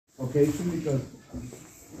location because,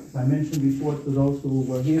 as I mentioned before to those who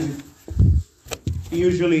were here,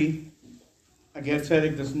 usually a Ger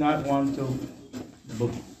Tzedek does not want to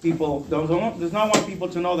does not want people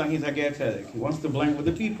to know that he's a Ger Tzedek. He wants to blend with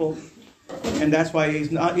the people, and that's why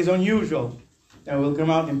he's unusual that will come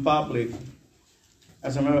out in public.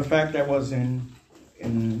 As a matter of fact, I was in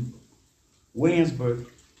Williamsburg,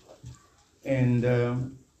 and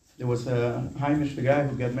there was a Heimish guy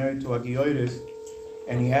who got married to a Gioiris,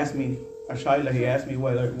 and he asked me,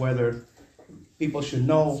 whether people should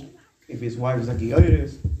know if his wife is a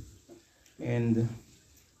Gioiris. And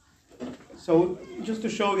so just to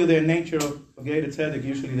show you the nature of Ger Tzedek,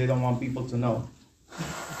 usually they don't want people to know.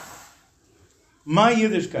 My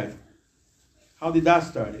Yiddishkeit, how did that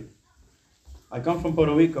start? I come from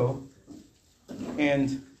Puerto Rico,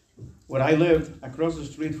 and where I lived, across the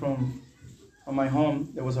street from my home,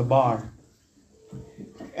 there was a bar.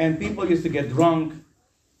 And people used to get drunk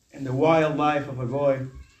in the wild life of a goy.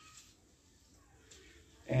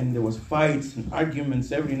 And there was fights and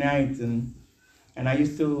arguments every night. And I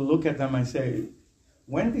used to look at them and say,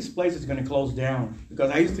 when this place is going to close down?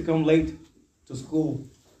 Because I used to come late to school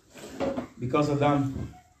because of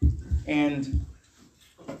them. And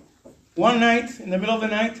one night, in the middle of the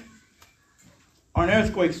night, an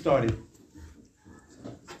earthquake started.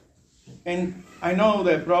 And I know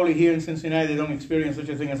that probably here in Cincinnati they don't experience such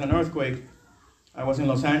a thing as an earthquake. I was in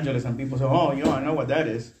Los Angeles and people say, oh, I know what that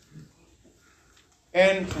is.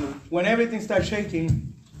 And when everything starts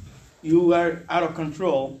shaking, you are out of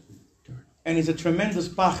control. And it's a tremendous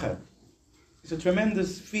pachad. It's a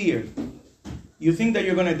tremendous fear. You think that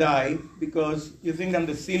you're going to die because you think that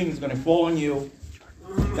the ceiling is going to fall on you,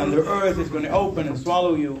 that the earth is going to open and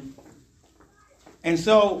swallow you. And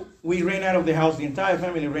so we ran out of the house. The entire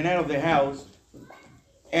family ran out of the house.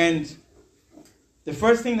 And the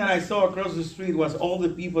first thing that I saw across the street was all the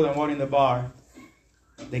people that were in the bar.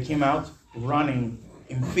 They came out running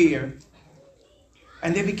in fear.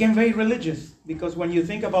 And they became very religious. Because when you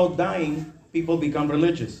think about dying, people become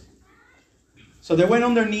religious. So they went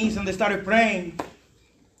on their knees and they started praying.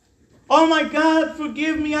 Oh my God,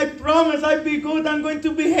 forgive me. I promise I'll be good. I'm going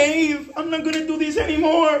to behave. I'm not going to do this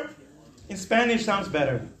anymore. In Spanish sounds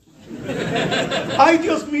better. Ay,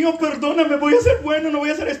 Dios mío, perdóname, voy a ser bueno, no voy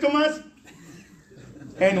a hacer esto más.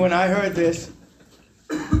 And when I heard this,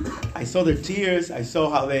 I saw their tears, I saw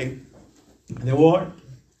how they were.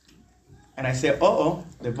 And I said, uh-oh,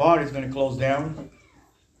 the bar is going to close down.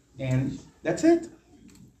 And that's it.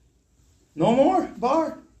 No more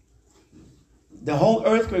bar. The whole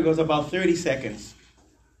earthquake was about 30 seconds.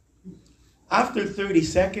 After 30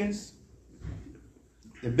 seconds,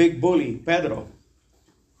 the big bully, Pedro,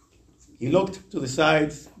 he looked to the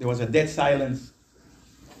sides. There was a dead silence.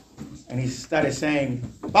 And he started saying,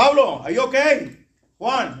 Pablo, are you okay?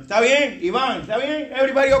 Juan, ¿está bien? Ivan, ¿está bien?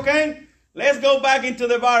 Everybody okay? Let's go back into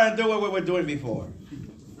the bar and do what we were doing before.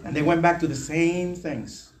 And they went back to the same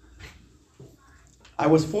things. I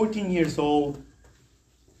was 14 years old,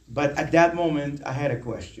 but at that moment, I had a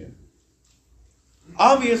question.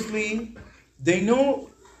 Obviously, they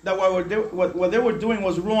knew that what they were doing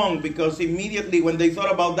was wrong because immediately when they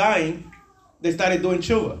thought about dying, they started doing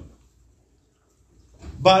tshuva.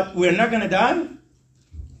 But we're not going to die?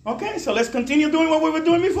 Okay, so let's continue doing what we were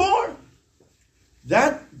doing before.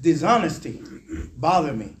 That dishonesty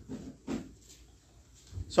bothered me.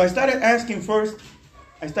 So I started asking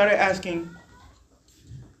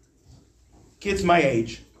kids my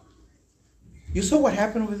age, you saw what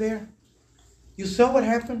happened over there? You saw what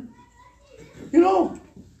happened?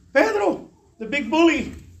 Pedro, the big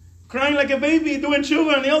bully, crying like a baby, doing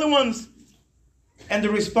tshuva, and the other ones. And the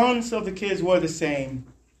response of the kids were the same.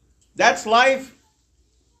 That's life.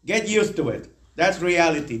 Get used to it. That's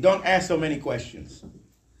reality. Don't ask so many questions.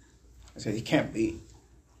 I said, it can't be.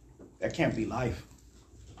 That can't be life.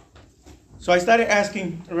 So I started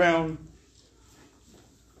asking around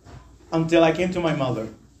until I came to my mother.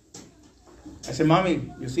 I said,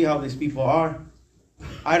 Mommy, you see how these people are?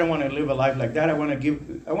 I don't want to live a life like that. I want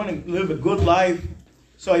to live a good life.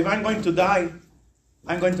 So if I'm going to die,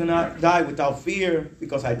 I'm going to not die without fear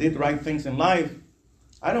because I did right things in life.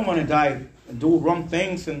 I don't want to die and do wrong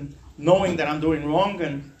things and knowing that I'm doing wrong.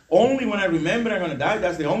 And only when I remember I'm going to die,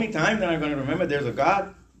 that's the only time that I'm going to remember there's a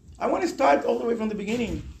God. I want to start all the way from the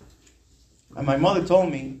beginning. And my mother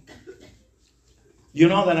told me, you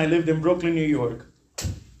know that I lived in Brooklyn, New York.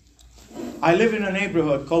 I live in a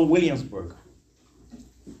neighborhood called Williamsburg.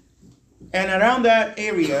 And around that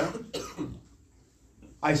area,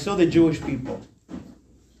 I saw the Jewish people.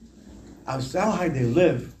 I saw how they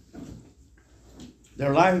live.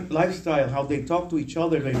 Their lifestyle, how they talk to each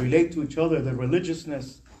other, they relate to each other, their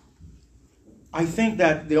religiousness. I think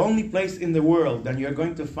that the only place in the world that you're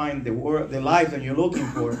going to find the life that you're looking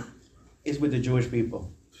for is with the Jewish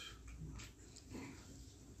people.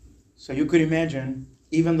 So you could imagine,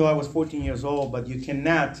 even though I was 14 years old, but you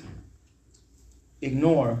cannot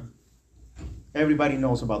ignore, everybody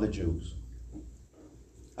knows about the Jews.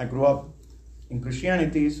 I grew up in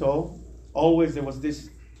Christianity, so always there was this,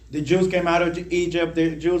 the Jews came out of Egypt,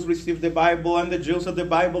 the Jews received the Bible, and the Jews of the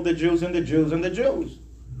Bible, the Jews and the Jews and the Jews.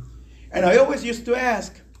 And I always used to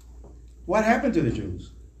ask, what happened to the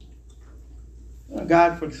Jews?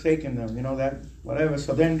 God forsaken them, that, whatever.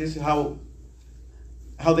 So then this is how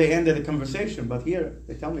they ended the conversation. But here,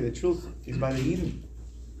 they tell me the truth is by the evening.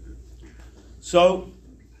 So,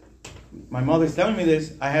 my mother's telling me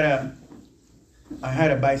this. I had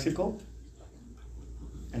a bicycle,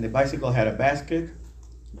 and the bicycle had a basket.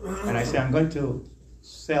 And I said, I'm going to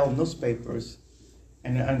sell newspapers,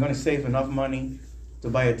 and I'm going to save enough money to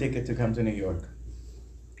buy a ticket to come to New York.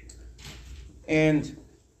 And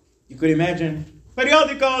you could imagine,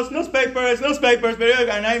 periodicals, newspapers,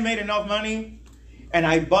 and I made enough money, and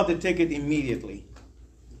I bought the ticket immediately.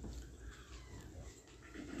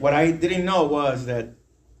 What I didn't know was that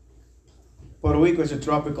Puerto Rico is a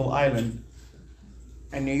tropical island,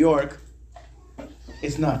 and New York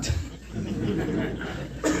is not.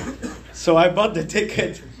 So I bought the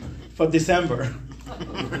ticket for December.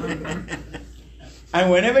 And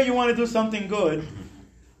whenever you want to do something good,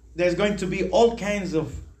 there's going to be all kinds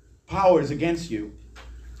of powers against you.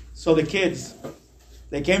 So the kids,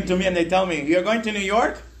 they came to me and they tell me, you're going to New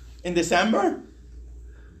York in December?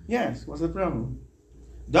 Yes, what's the problem?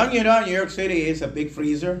 Don't you know New York City is a big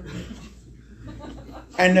freezer?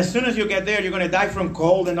 And as soon as you get there, you're going to die from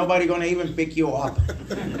cold and nobody's going to even pick you up.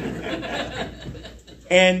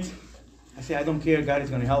 And I said, I don't care, God is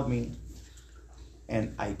going to help me.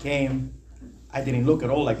 And I came. I didn't look at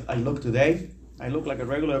all like I look today. I look like a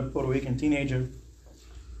regular Puerto Rican teenager.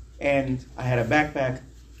 And I had a backpack,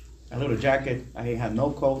 a little jacket. I had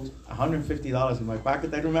no coat, $150 in my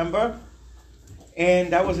pocket, I remember.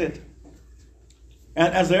 And that was it.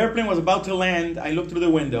 And as the airplane was about to land, I looked through the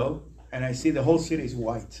window, and I see the whole city is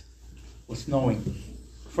white. It was snowing.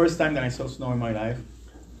 First time that I saw snow in my life.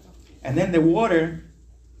 And then the water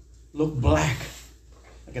looked black,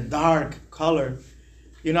 like a dark color.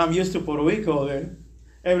 I'm used to Puerto Rico.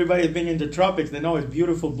 Everybody has been in the tropics. They know it's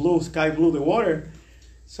beautiful blue, sky blue, the water.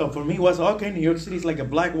 So for me, it was, okay, New York City is like a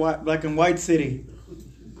black and white city.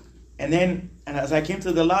 And as I came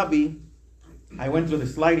to the lobby, I went through the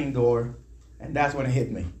sliding door, and that's when it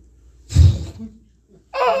hit me.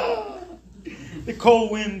 The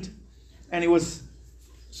cold wind, and it was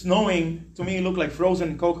snowing. To me, it looked like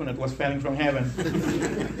frozen coconut was falling from heaven.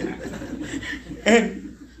 And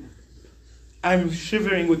I'm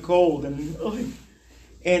shivering with cold,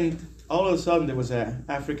 and all of a sudden there was an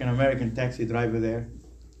African-American taxi driver there.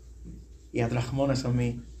 He had rachmanas on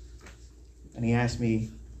me, and he asked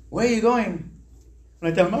me, where are you going? And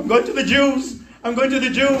I tell him, I'm going to the Jews. I'm going to the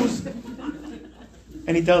Jews.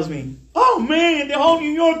 And he tells me, oh man, the whole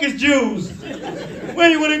New York is Jews. Where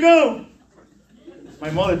you want to go? My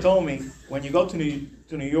mother told me, when you go to New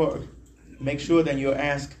York, make sure that you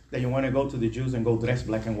ask that you want to go to the Jews and go dressed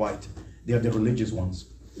black and white. They are the religious ones.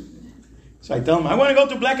 So I tell him, I want to go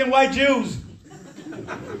to black and white Jews.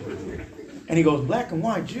 And he goes, black and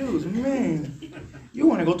white Jews? Man, you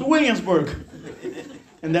want to go to Williamsburg.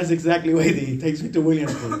 And that's exactly why he takes me to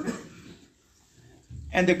Williamsburg.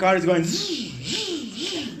 And the car is going,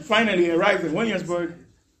 finally arrives in Williamsburg.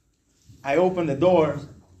 I open the door.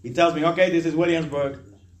 He tells me, okay, this is Williamsburg.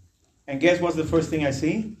 And guess what's the first thing I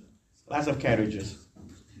see? Lots of carriages.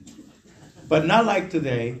 But not like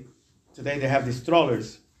today. Today they have these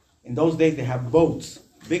strollers. In those days they have boats,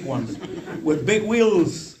 big ones, with big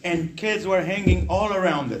wheels, and kids were hanging all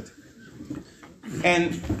around it.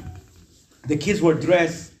 And the kids were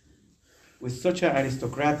dressed with such an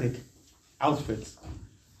aristocratic outfits.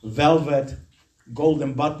 Velvet,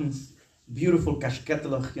 golden buttons, beautiful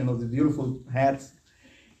kashketlach, the beautiful hats,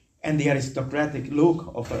 and the aristocratic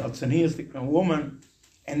look of a tznius woman.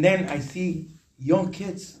 And then I see young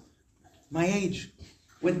kids, my age,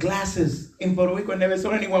 with glasses. In Puerto Rico, I never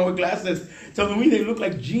saw anyone with glasses. So to me, they look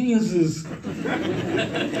like geniuses.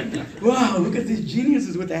 Wow, look at these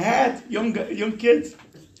geniuses with a hat, young kids.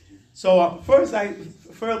 So first I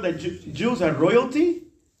felt that Jews are royalty,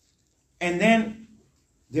 and then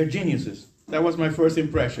they're geniuses. That was my first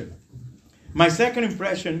impression. My second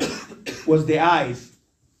impression was the eyes.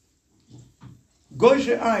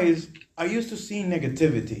 Goyish eyes are used to seeing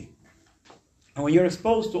negativity. And when you're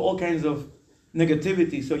exposed to all kinds of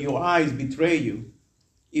negativity, so your eyes betray you.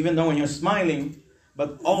 Even though when you're smiling,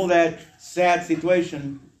 But all that sad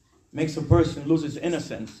situation makes a person lose his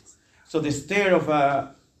innocence. So the stare of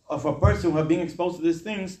a person who has been exposed to these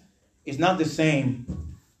things is not the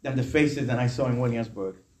same than the faces that I saw in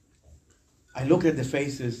Williamsburg. I look at the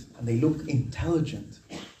faces and they look intelligent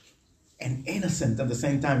and innocent at the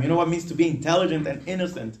same time. You know what it means to be intelligent and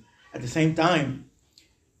innocent at the same time?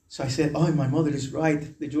 So I said, oh, my mother is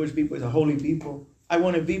right. The Jewish people is a holy people. I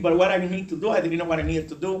want to be, but what I need to do, I didn't know what I needed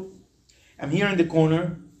to do. I'm here in the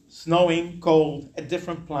corner, snowing, cold, a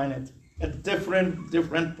different planet. A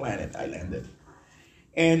different planet I landed.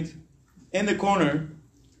 And in the corner,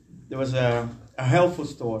 there was a health food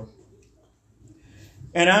store.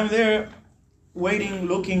 And I'm there waiting,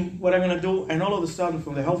 looking what I'm going to do. And all of a sudden,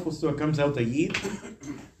 from the health food store comes out a Yid,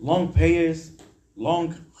 long payas,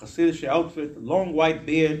 long Hasidic outfit, long white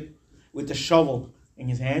beard, with a shovel in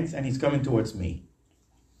his hands, and he's coming towards me.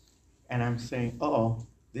 And I'm saying, uh-oh,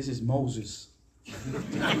 this is Moses.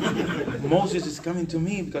 Moses is coming to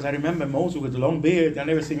me, because I remember Moses with a long beard. I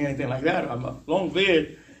never seen anything like that. I'm a long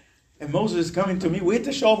beard. And Moses is coming to me with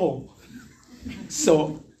a shovel.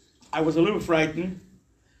 So I was a little frightened.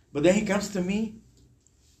 But then he comes to me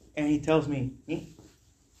and he tells me,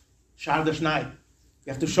 Shar the Schnei,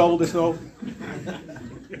 you have to shovel the snow.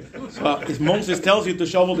 So if Moses tells you to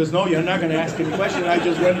shovel the snow, you're not going to ask any question. I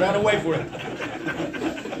just went right away for it.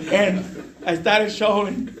 And I started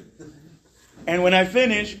shoveling. And when I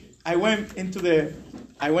finished, I went into the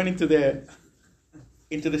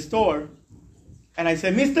store, and I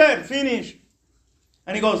said, Mister, finish.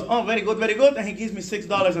 And he goes, oh, very good, very good. And he gives me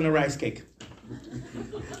 $6 on a rice cake.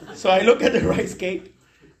 So I look at the rice cake,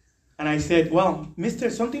 and I said, well, Mister,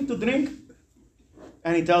 something to drink?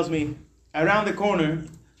 And he tells me, around the corner,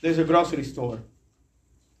 there's a grocery store.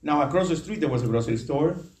 Now, across the street, there was a grocery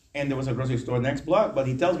store, and there was a grocery store next block, but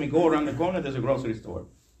he tells me, go around the corner, there's a grocery store.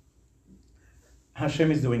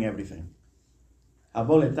 Hashem is doing everything. So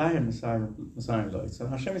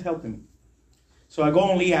Hashem is helping me. So I go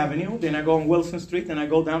on Lee Avenue, then I go on Wilson Street, and I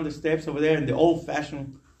go down the steps over there in the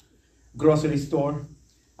old-fashioned grocery store.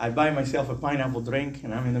 I buy myself a pineapple drink,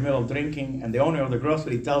 and I'm in the middle of drinking, and the owner of the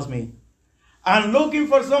grocery tells me, I'm looking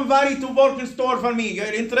for somebody to work in store for me.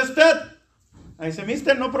 You're interested? I said,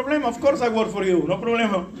 Mister, no problem. Of course I work for you. No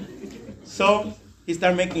problem. So he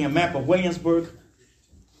started making a map of Williamsburg,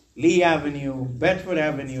 Lee Avenue, Bedford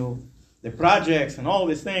Avenue, the projects, and all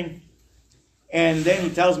this thing. And then he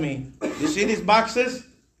tells me, you see these boxes?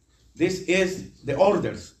 This is the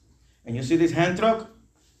orders. And you see this hand truck?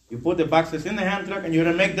 You put the boxes in the hand truck, and you're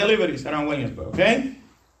going to make deliveries around Williamsburg, okay?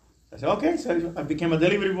 I said, okay. So I became a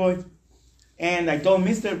delivery boy. And I told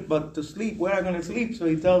Mister, but to sleep, where am I going to sleep? So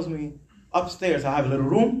he tells me, upstairs, I have a little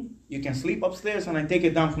room. You can sleep upstairs, and I take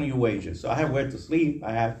it down from your wages. So I have where to sleep.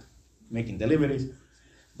 I have making deliveries.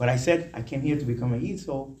 But I said, I came here to become a Yid,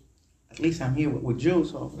 so at least I'm here with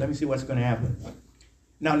Jews, so let me see what's going to happen.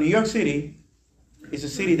 Now, New York City is a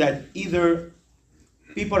city that either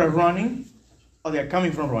people are running or they're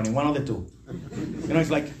coming from running, one of the two. You know, it's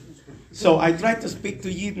like, so I tried to speak to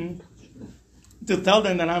Yidden to tell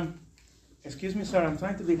them that excuse me, sir, I'm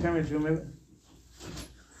trying to become a Jew.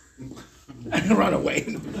 And run away.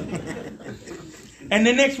 And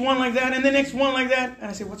the next one like that, and the next one like that. And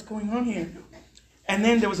I said, what's going on here? And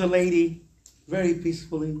then there was a lady, very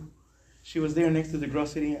peacefully. She was there next to the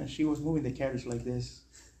grocery, and she was moving the carriage like this.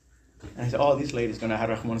 And I said, oh, this lady's going to have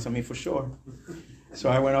Rahman on me for sure. So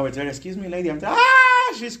I went over to her, excuse me, lady.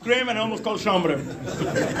 She screamed and almost called Shomra.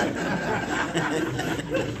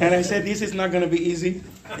 And I said, this is not going to be easy.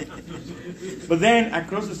 But then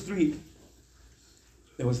across the street,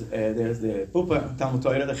 there's the Pupa Talmud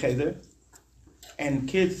Torah, the Cheder, and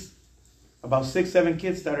kids, about 6-7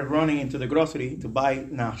 kids started running into the grocery to buy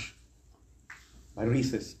Nash, by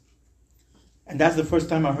Reese's. And that's the first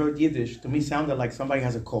time I heard Yiddish. To me, sounded like somebody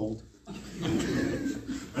has a cold.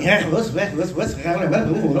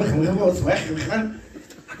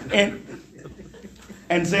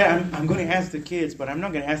 And say, I'm going to ask the kids, but I'm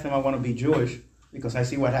not going to ask them I want to be Jewish, because I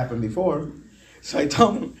see what happened before. So I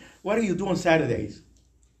told them, what do you do on Saturdays?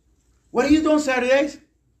 What do you do on Saturdays?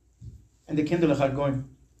 And the Kinder are going,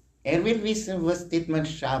 will wissen, was did man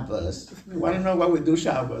Shabbos? We want to know what we do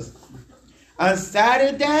Shabbos. On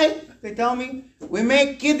Saturday, they tell me, we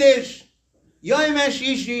make Kiddush. Yom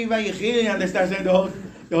HaShishi Vayichili, and they start saying the whole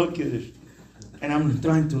Kiddush. And I'm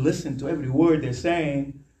trying to listen to every word they're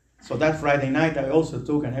saying. So that Friday night, I also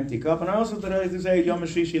took an empty cup, and I also tried to say Yom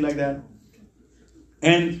HaShishi like that.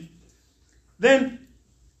 And then,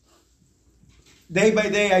 day by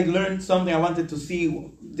day, I learned something. I wanted to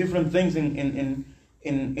see different things in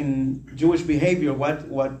Jewish behavior, what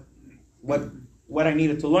I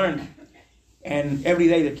needed to learn. And every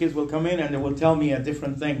day the kids will come in and they will tell me a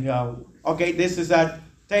different thing. Okay, this is a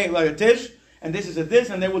tish, and this is a this,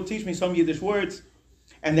 and they will teach me some Yiddish words.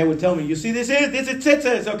 And they would tell me, you see, this is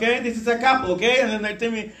tzitzis, okay? This is a couple, okay? And then they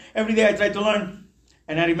tell me, every day I try to learn.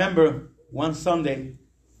 And I remember one Sunday,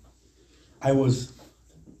 I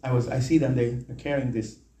see them, they're carrying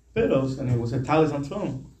these pillows, and it was a talis on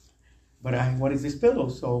film. But what is this pillow?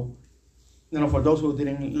 So, for those who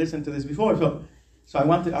didn't listen to this before, so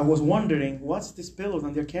I was wondering, what's this pillow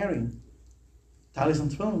that they're carrying? Talis on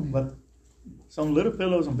film, but some little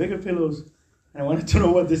pillows, some bigger pillows. And I wanted to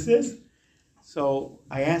know what this is. So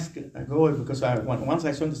I asked a goy, because once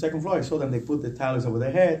I saw on the second floor, I saw them, they put the talis over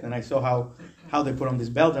their head, and I saw how they put on this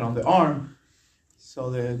belt and on the arm.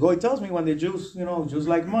 So the goy tells me when the Jews, Jews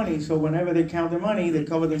like money, so whenever they count their money, they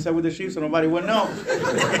cover themselves with the sheep so nobody would know.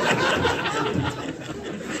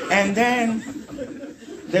 And then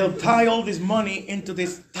they'll tie all this money into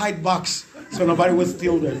this tight box so nobody would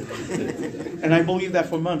steal it. And I believed that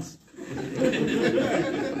for months.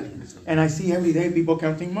 And I see every day people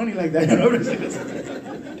counting money like that.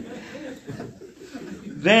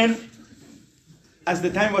 Then, as the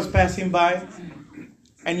time was passing by,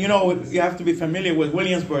 and you have to be familiar with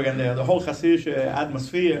Williamsburg and the whole Hasidic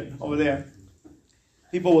atmosphere over there.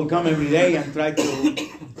 People will come every day and try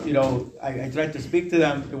to, I tried to speak to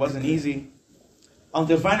them. It wasn't easy.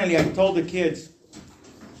 Until finally I told the kids,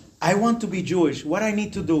 I want to be Jewish. What I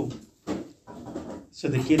need to do? So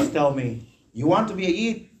the kids tell me, you want to be a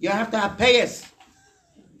Yid? You have to have payas.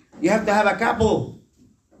 You have to have a couple.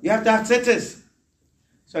 You have to have tzitzis.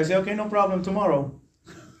 So I said, okay, no problem, tomorrow.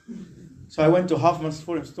 So I went to Hoffman's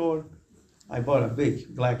Purim store. I bought a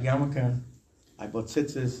big black yarmulke. I bought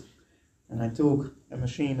tzitzis. And I took a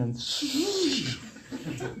machine and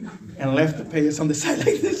left the payas on the side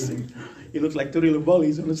like this. It looked like two little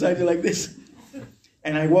bullies on the side like this.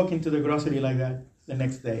 And I walk into the grocery like that the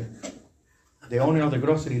next day. The owner of the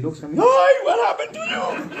grocery looks at me, "Hi, what happened to you?"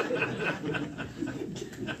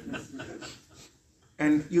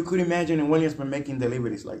 And you could imagine in Williamsburg making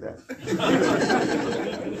deliveries like that.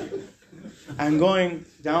 I'm going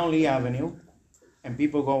down Lee Avenue, and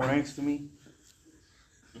people go next to me.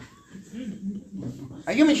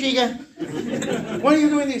 Are you Meshiga? Why are you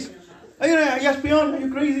doing this? Are you Yaspion? Are you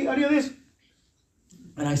crazy? Are you this?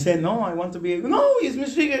 And I said, no, I want to be. No, it's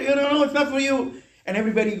Meshiga. You don't know, it's not for you. And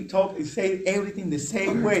everybody say everything the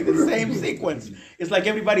same way, the same sequence. It's like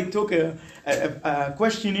everybody took a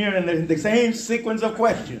questionnaire and the same sequence of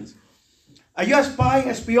questions. Are you a spy?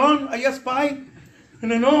 A spion? Are you a spy?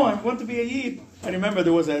 No, I want to be a Yid. I remember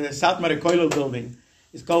there was a South Maricoilo building.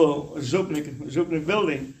 It's called Zhupnik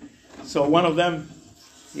building. So one of them,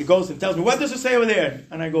 he goes and tells me, what does it say over there?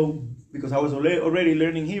 And I go, because I was already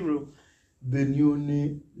learning Hebrew,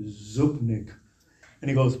 Benyoni Zupnik. And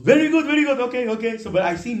he goes, very good, okay. So, but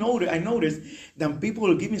I noticed that people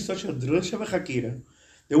will give me such a drusha v'chakira.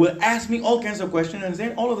 They will ask me all kinds of questions, and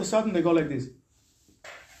then all of a sudden they go like this.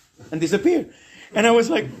 And disappear. And I was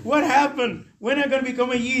like, what happened? When am I going to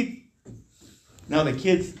become a Yid? Now the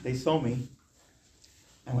kids, they saw me.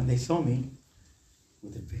 And when they saw me,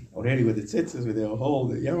 already with the tzitzis, with the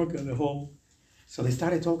yarmulke, the whole. So they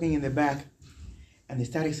started talking in the back. And they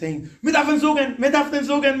started saying, "Wir dürfen sagen.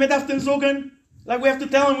 Like we have to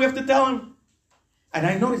tell him. And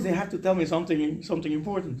I noticed they have to tell me something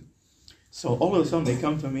important. So all of a sudden they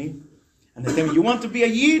come to me and they tell me, you want to be a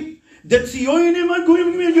Yid? The Tzionim are going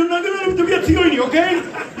with me. You're not going to be a Tzioni, okay?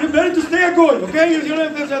 You're better to stay a Goy, okay? You're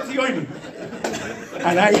not going to be a Tzioni.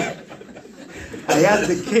 And I asked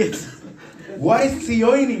the kids, what is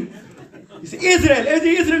Tzioni? He said,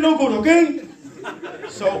 Israel no good, okay?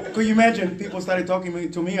 So could you imagine, people started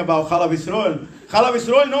talking to me about Chalav Yisrael. Chalav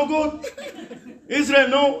Yisrael no good. Israel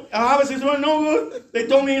no, Ahavas Israel no good. They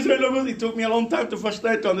told me Israel no good. It took me a long time to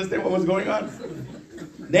understand what was going on.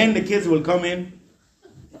 Then the kids will come in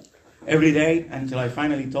every day until I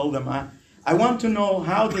finally told them, I want to know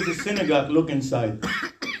how does a synagogue look inside.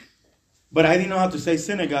 But I didn't know how to say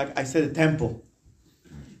synagogue. I said a temple.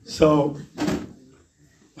 So,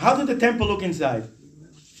 how did the temple look inside?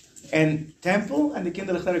 And temple, and the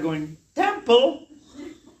kinder started going, temple?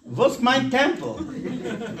 What's my temple?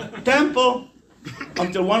 Temple.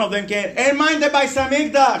 Until one of them came, and mine the Beis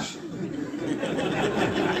Hamikdash.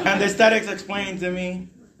 And they started explaining to me,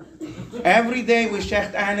 every day we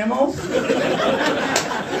shecht animals,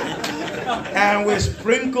 and we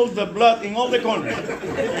sprinkle the blood in all the corners.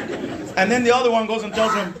 And then the other one goes and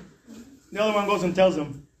tells him,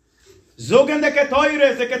 Zogen the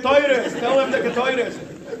Ketoires, tell them the Ketoires.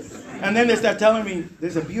 And then they start telling me,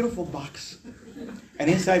 there's a beautiful box. And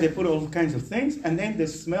inside they put all kinds of things, and then the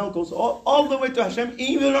smell goes all the way to Hashem,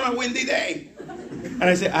 even on a windy day. And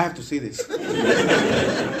I said, I have to see this.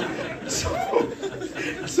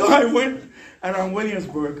 So I went around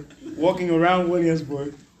Williamsburg, walking around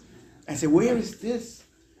Williamsburg. I said, where is this?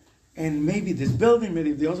 And maybe this building,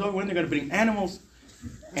 maybe they also when they're going to bring animals.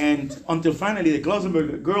 And until finally the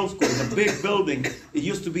Klausenberg Girls' School is a big building. It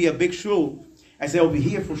used to be a big shul. I said, over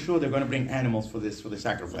here for sure they're going to bring animals for this, for the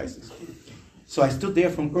sacrifices. So I stood there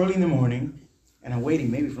from early in the morning, and I'm waiting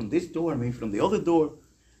maybe from this door, maybe from the other door,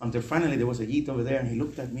 until finally there was a Yid over there, and he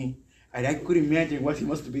looked at me, and I could imagine what he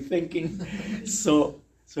must be thinking. So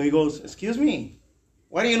he goes, excuse me,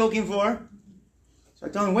 what are you looking for? So I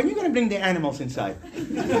told him, when are you going to bring the animals inside?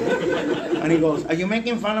 And he goes, are you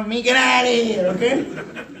making fun of me? Get out of here, okay?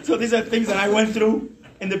 So these are things that I went through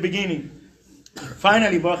in the beginning.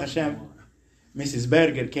 Finally, Baruch Hashem, Mrs.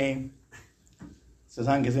 Berger came.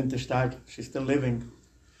 Susanne Gesinte stark. She's still living.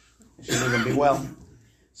 She live and be well.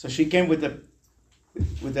 So she came with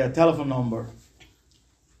a telephone number.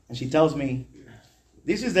 And she tells me,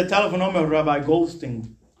 this is the telephone number of Rabbi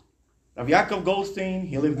Goldstein. Rav Yaakov Goldstein,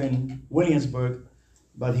 he lived in Williamsburg,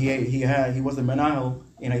 but he was the menahel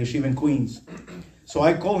in a yeshiva in Queens. So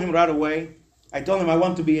I called him right away. I told him I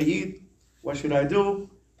want to be a Yid. What should I do?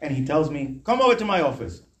 And he tells me, come over to my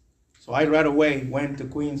office. So I right away went to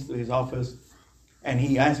Queens to his office, and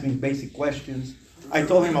he asked me basic questions. I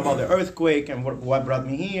told him about the earthquake and what brought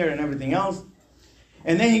me here and everything else.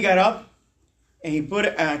 And then he got up, and he put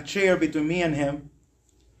a chair between me and him,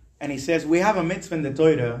 and he says, we have a mitzvah in the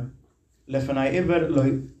Torah,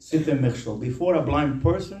 before a blind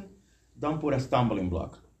person, don't put a stumbling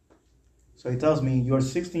block. So he tells me, you're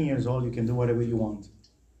 16 years old, you can do whatever you want.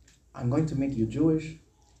 I'm going to make you Jewish.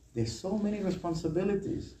 There's so many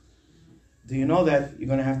responsibilities. Do you know that you're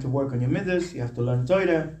going to have to work on your midas, you have to learn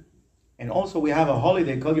Torah, and also we have a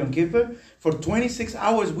holiday called Yom Kippur. For 26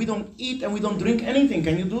 hours we don't eat and we don't drink anything.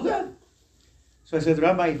 Can you do that? So I said,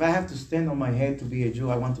 Rabbi, if I have to stand on my head to be a Jew,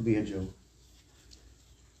 I want to be a Jew.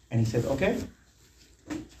 And he said, okay,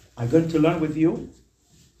 I'm going to learn with you,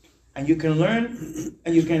 and you can learn,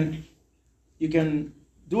 and you can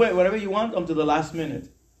do it whatever you want until the last minute.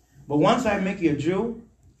 But once I make you a Jew,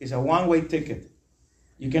 it's a one-way ticket.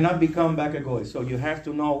 You cannot become back a goy. So you have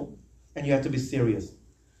to know, and you have to be serious.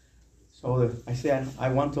 So I said, I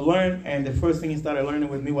want to learn, and the first thing he started learning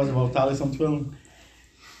with me was about Talis on Tefillin.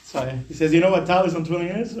 So he says, you know what Talis on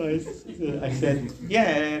Tefillin is? So I said,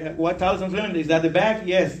 yeah, what Talis on Tefillin is? That the bag?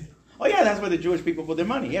 Yes. Oh yeah, that's where the Jewish people put their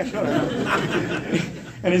money. Yeah, sure.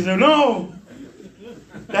 And he said, no,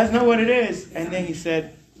 that's not what it is. And then he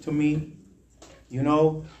said to me, you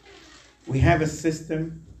know, we have a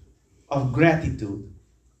system of gratitude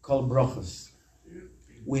called brachas.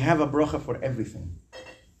 We have a bracha for everything.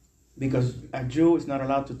 Because a Jew is not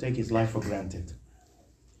allowed to take his life for granted.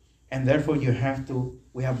 And therefore we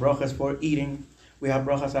have brachas for eating. We have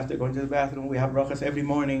brachas after going to the bathroom. We have brachas every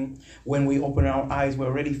morning. When we open our eyes, we're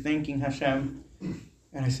already thanking Hashem.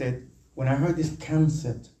 And I said, when I heard this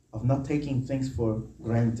concept of not taking things for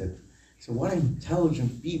granted, I said, what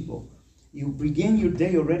intelligent people. You begin your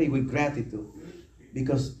day already with gratitude.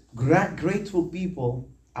 Because grateful people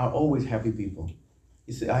are always happy people.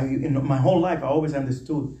 You see, in my whole life, I always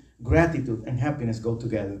understood gratitude and happiness go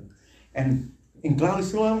together. And in Klal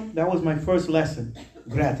Yisrael, that was my first lesson,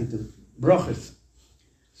 gratitude, brachas.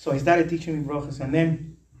 So he started teaching me brachas, and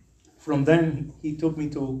then from then he took me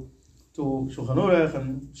to Shulchan Aruch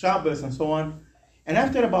and Shabbos and so on. And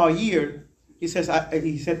after about a year, he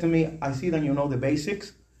said to me, I see that you know the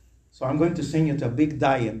basics, so I'm going to send you to a big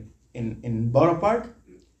dayan in Borough Park.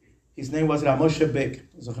 His name was Rav Moshe Bik,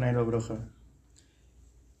 Zochreinu Livracha.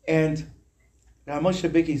 And Rav Moshe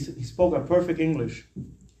Bik, he spoke a perfect English.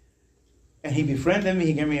 And he befriended me,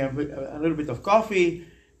 he gave me a little bit of coffee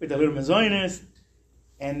with a little mezoinus.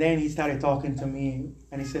 And then he started talking to me.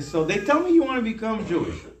 And he says, so they tell me you want to become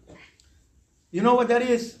Jewish. You know what that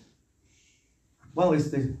is? Well, it's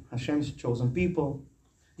the Hashem's chosen people.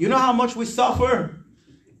 You know how much we suffer?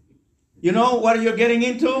 You know what you're getting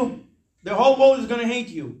into? The whole world is going to hate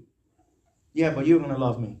you. Yeah, but you're going to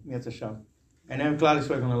love me. That's a shout. And then Klal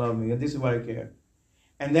Yisrael going to love me. And this is why I care.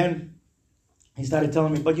 And then he started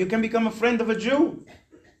telling me, but you can become a friend of a Jew.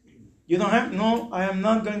 You don't have, no, I am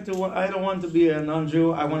not going to, I don't want to be a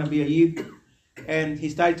non-Jew. I want to be a Yid. And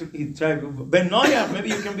he tried, Ben Noyach, maybe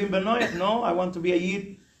you can be Ben Noyach. No, I want to be a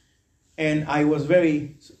Yid. And I was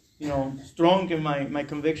very, strong in my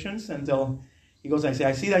convictions until he goes, I say,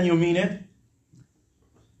 I see that you mean it.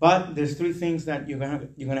 But there's three things that you're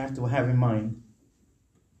going to have in mind.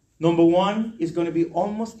 Number one, it's going to be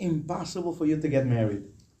almost impossible for you to get married.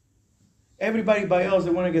 Everybody by us, they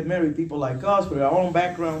want to get married, people like us, with our own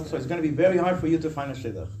background, so it's going to be very hard for you to find a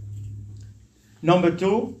shidduch. Number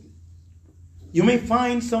two, you may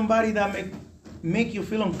find somebody that make you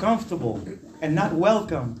feel uncomfortable and not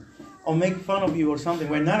welcome or make fun of you or something.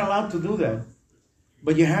 We're not allowed to do that.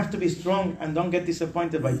 But you have to be strong and don't get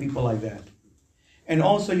disappointed by people like that. And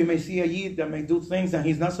also you may see a Yid that may do things that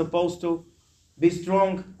he's not supposed to. Be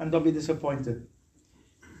strong and don't be disappointed.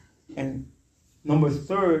 And number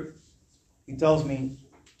third, he tells me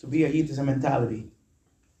to be a Yid is a mentality.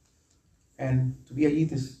 And to be a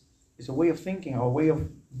Yid is a way of thinking or a way of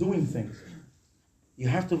doing things. You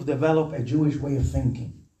have to develop a Jewish way of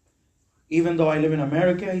thinking. Even though I live in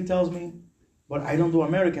America, he tells me, but I don't do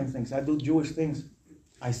American things. I do Jewish things.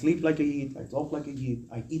 I sleep like a Yid. I talk like a Yid.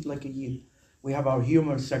 I eat like a Yid. We have our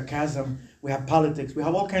humor, sarcasm. We have politics. We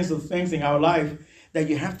have all kinds of things in our life that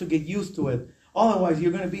you have to get used to it. Otherwise,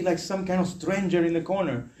 you're going to be like some kind of stranger in the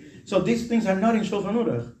corner. So these things are not in Shulchan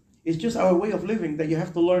Aruch. It's just our way of living that you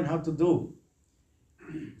have to learn how to do.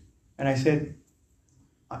 And I said,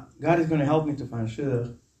 God is going to help me to find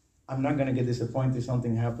shidduch. I'm not going to get disappointed if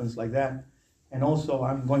something happens like that. And also,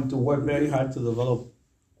 I'm going to work very hard to develop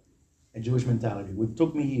a Jewish mentality, which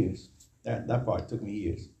took me years. That part took me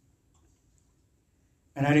years.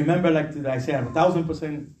 And I remember, like I said, I'm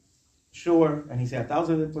 1,000% sure. And he said,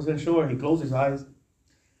 1,000% sure. He closed his eyes.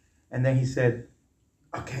 And then he said,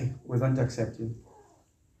 okay, we're going to accept you.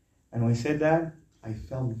 And when he said that, I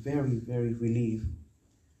felt very, very relieved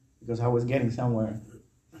because I was getting somewhere.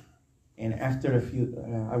 And after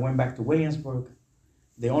I went back to Williamsburg.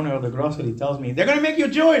 The owner of the grocery tells me, they're going to make you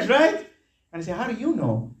Jewish, right? And I say, how do you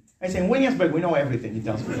know? I say, in Williamsburg, we know everything, he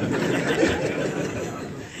tells me.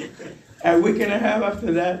 A week and a half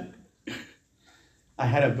after that, I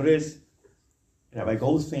had a bris. Rabbi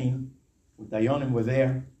Goldstein with Dayanim were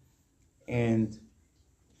there. And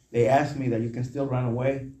they asked me that you can still run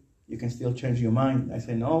away. You can still change your mind. I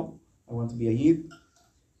said, no, I want to be a Yid.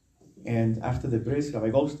 And after the bris, Rabbi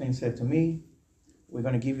Goldstein said to me, we're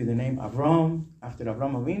going to give you the name Avram, after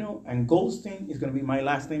Avram Avinu, and Goldstein is going to be my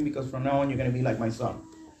last name because from now on you're going to be like my son.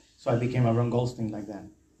 So I became Avram Goldstein like that.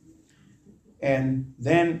 And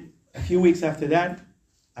then a few weeks after that,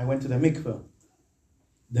 I went to the mikveh.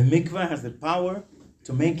 The mikveh has the power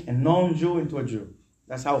to make a non-Jew into a Jew.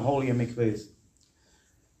 That's how holy a mikveh is.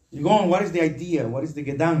 You go on, what is the idea? What is the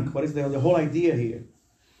gedank? What is the whole idea here?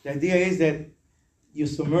 The idea is that you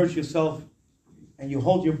submerge yourself and you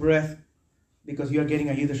hold your breath because you're getting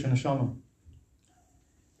a Yiddish neshama.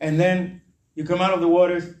 And then you come out of the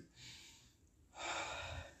waters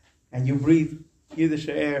and you breathe Yiddish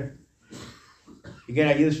air. You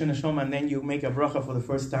get a Yiddish neshama and then you make a bracha for the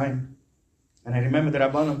first time. And I remember the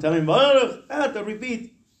Rabbanim telling me, to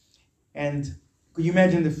repeat. And could you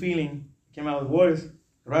imagine the feeling? Came out of the waters,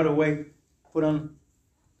 right away, put on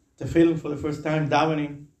tefillin for the first time,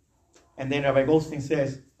 davening. And then Rabbi Goldstein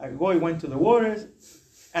says, a boy went to the waters,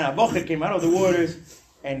 and a bocher came out of the waters,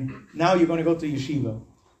 and now you're going to go to yeshiva.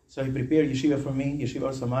 So he prepared yeshiva for me, Yeshiva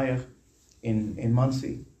Or Samayach in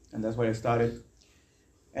Monsey, and that's where I started.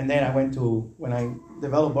 And then I went to, when I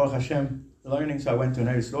developed Baruch Hashem learning, so I went to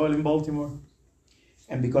Ner Yisrael in Baltimore.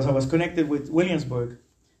 And because I was connected with Williamsburg,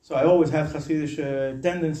 so I always had Hasidic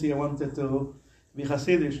tendency, I wanted to be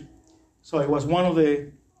Hasidic. So it was one of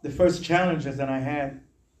the first challenges that I had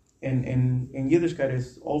in Yiddishkeit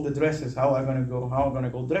is all the dresses, how I'm gonna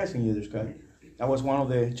go dress in Yiddishkeit. That was one of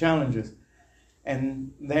the challenges.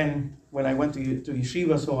 And then when I went to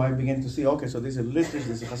yeshiva, so I began to see, okay, so this is Litvish,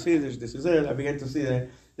 this is Hasidic, this is it. I began to see the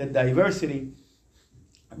diversity.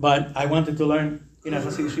 But I wanted to learn in a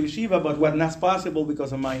Hasidic yeshiva, but what not possible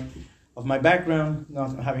because of my background,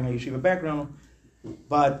 not having a yeshiva background.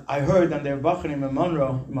 But I that they're Bachrim in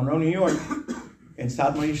Monroe, New York, in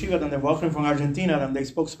Satmar Yeshiva, and they're Bachrim from Argentina, and they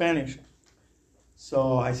spoke Spanish.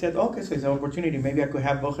 So I said, okay, so it's an opportunity. Maybe I could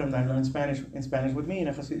have Bachrim that learn Spanish with me in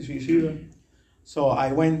a Hasidic yeshiva. So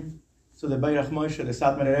I went to the Beirach Moshe, the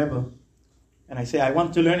Satmar Rebbe, and I said, I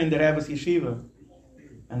want to learn in the Rebbe's yeshiva.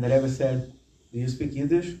 And the Rebbe said, do you speak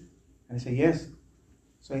Yiddish? And I said, yes.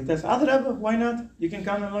 So he says, Rebbe, why not? You can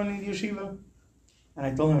come and learn in the yeshiva. And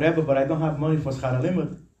I told him, Rebbe, but I don't have money for Schar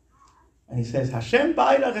HaLimud. And he says, Hashem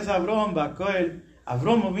Bailach is Avram Ba'koel.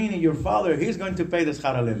 Avram Avinu, your father, he's going to pay the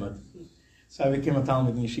Schar HaLimud. So I became a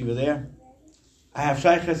Talmud in yeshiva there. I have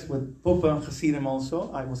shaykhs with Pupa Chassidim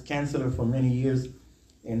also. I was counselor for many years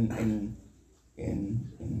in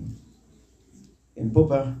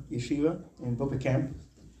Pupa Yeshiva, in Pupa camp.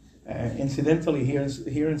 Incidentally, here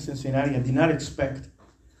in Cincinnati, I did not expect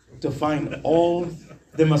to find all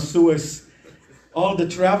the Masuas, all the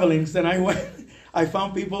travelings that I went. I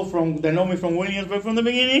found people that know me from Williamsburg from the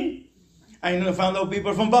beginning. I found out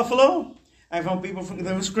people from Buffalo. I found people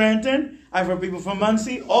from Scranton. I found people from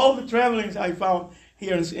Muncie. All the travelings I found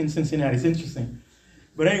here in Cincinnati. It's interesting.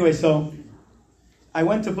 But anyway, so I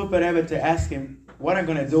went to Pupa Rebbe to ask him what I'm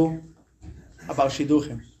going to do about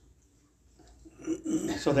Shidduchim.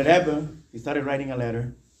 So the Rebbe, he started writing a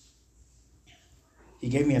letter. He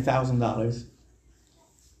gave me $1,000.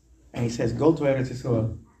 And he says, go to Eretz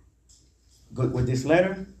Yisrael. With this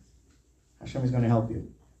letter, Hashem is going to help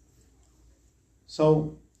you.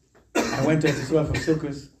 So I went to Eretz Yisrael for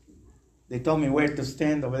Sukkot. They told me where to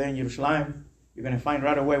stand over there in Yerushalayim. You're going to find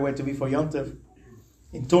right away where to be for Yom Tov.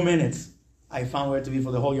 In 2 minutes, I found where to be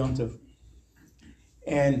for the whole Yom Tov.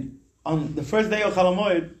 And on the first day of Chol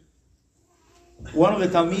HaMoed, one of the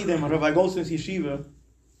Talmidim, Rabbi Goldstein's yeshiva,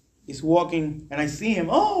 is walking, and I see him.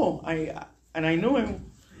 And I knew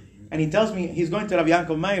him. And he tells me he's going to Rabbi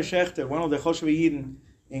Yankov Meir Shechter, one of the Choshev Yidden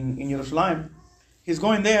in Yerushalayim. He's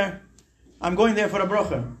going there. I'm going there for a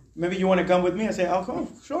bracha. Maybe you want to come with me? I say, I'll come.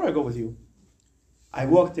 Sure, I'll go with you. I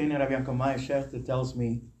walked in, and Rabbi Yankov Meir Shechter tells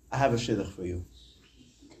me, I have a shidduch for you.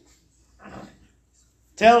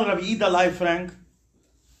 Tell Rabbi Ida Leifrank,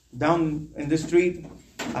 down in the street,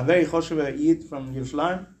 a very Choshev Yid from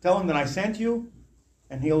Yerushalayim, tell him that I sent you,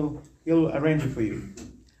 and he'll arrange it for you.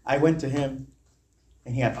 I went to him,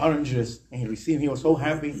 and he had oranges, and he received. He was so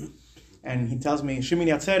happy, and he tells me,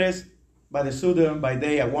 Shemini Atzeres, by the Suda, by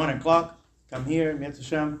day at 1 o'clock, come here, Mitzvah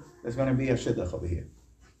Hashem, there's going to be a shidduch over here.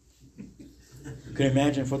 You can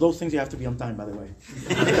imagine, for those things you have to be on time, by the way.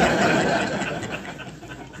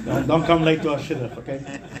 don't come late to a shidduch, okay?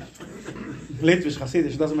 Litvish,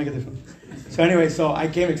 Hasidish, doesn't make a difference. So anyway, so I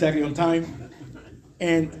came exactly on time,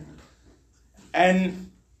 and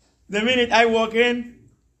the minute I walk in,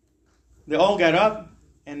 they all got up,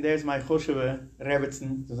 and there's my Choshev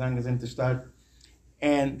Rebbetzin, zusammen sind to start,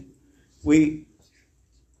 and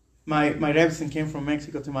my Rebbetzin came from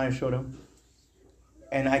Mexico to my Yeshoda,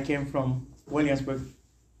 and I came from Williamsburg,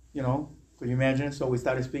 could you imagine? So we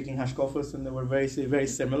started speaking Hashkofas, and they were very, very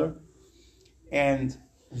similar, and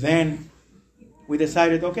then we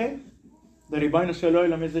decided, okay, the Ribbono Shel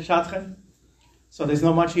Olam is the Shadchan, so there's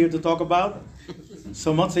not much here to talk about,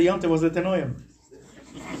 so Motzei Yom Tov was the Tenoyim.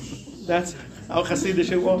 That's how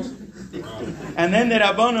Hasidish it was. And then the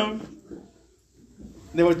Rabbanim,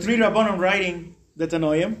 there were 3 Rabbanim writing the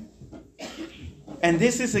Tanoim. And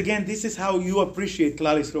this is how you appreciate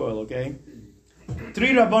Klal Yisrael, okay? 3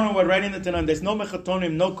 Rabbanim were writing the Tanoim. There's no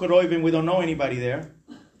Mechatonim, no Koroivim, we don't know anybody there.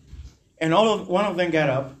 And one of them got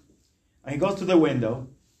up, and he goes to the window,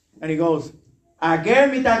 and he goes, Ager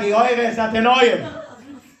mitagiyoyres atenoim.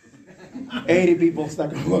 80 people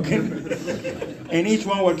started walking. And each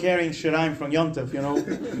one were carrying shiraim from Yom Tov,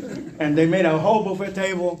 And they made a whole buffet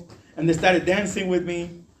table, and they started dancing with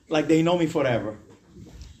me like they know me forever.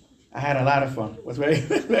 I had a lot of fun. It was very,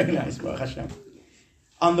 very nice, Baruch Hashem.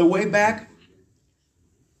 On the way back,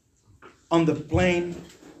 on the plane,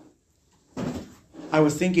 I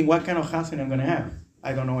was thinking, what kind of chassan I'm going to have?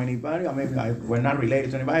 I don't know anybody, or maybe we're not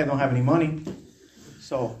related to anybody. I don't have any money.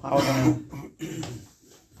 So I was going to...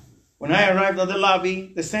 When I arrived at the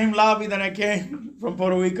lobby, the same lobby that I came from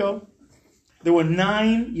Puerto Rico, there were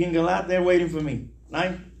 9 Yingalat there waiting for me.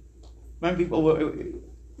 9 people were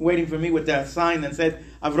waiting for me with that sign that said,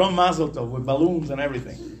 Avrom Mazel Tov, with balloons and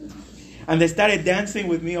everything. And they started dancing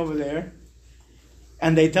with me over there.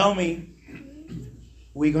 And they tell me,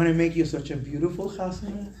 we're going to make you such a beautiful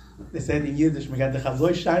chasana. They said in Yiddish, we got the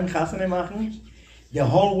Chazoy Shaim chasana machen. The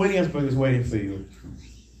whole Williamsburg is waiting for you.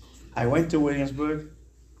 I went to Williamsburg,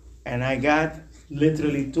 and I got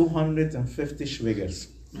literally 250 shviggers.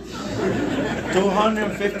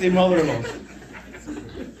 250 mother-in-laws.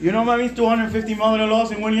 You know what I mean? 250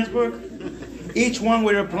 mother-in-laws in Williamsburg? Each one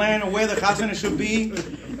with a plan of where the chasana should be,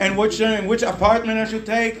 and which apartment I should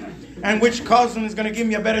take, and which cousin is going to give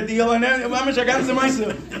me a better deal, and then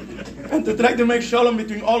and to try to make shalom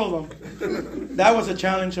between all of them. That was a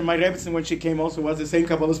challenge, and my Rebbetzin, when she came, also was the same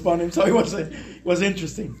Kabbalah Spanim, so it was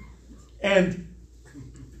interesting. And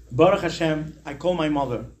Baruch Hashem, I called my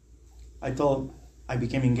mother. I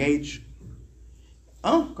became engaged.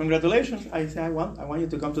 Oh, congratulations. I said, I want you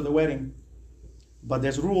to come to the wedding. But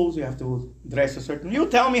there's rules, you have to dress a certain... You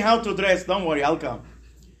tell me how to dress, don't worry, I'll come.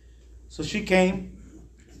 So she came,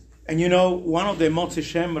 and one of the Motzi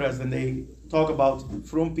Shemras, and they talk about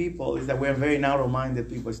frum people, is that we're very narrow-minded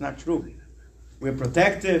people. It's not true. We're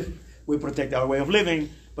protective, we protect our way of living,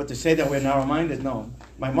 but to say that we're narrow-minded, no.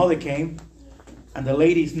 My mother came, and the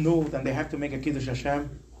ladies knew that they have to make a Kiddush Hashem,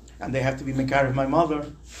 and they have to be Mekar of my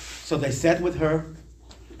mother. So they sat with her,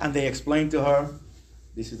 and they explained to her,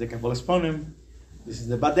 this is the Kabbalah Sponim, this is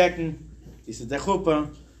the Badekin, this is the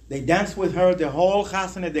Chuppah, They danced with her, the whole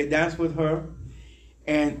chasana, they danced with her.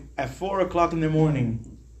 And at 4 o'clock in the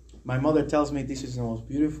morning, my mother tells me this is the most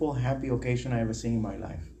beautiful, happy occasion I ever seen in my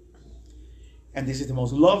life. And this is the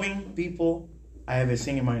most loving people I ever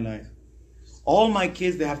seen in my life. All my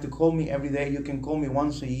kids, they have to call me every day. You can call me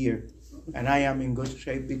once a year. And I am in good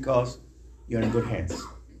shape because you're in good hands.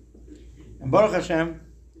 And Baruch Hashem,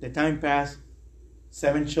 the time passed.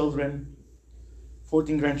 7 children,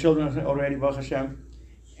 14 grandchildren already, Baruch Hashem.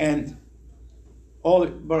 And all,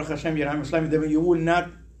 Baruch Hashem, Yerahim Hashem, you will not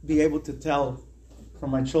be able to tell from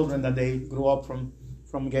my children that they grew up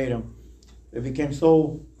from Gator. They became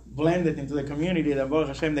so blended into the community that Baruch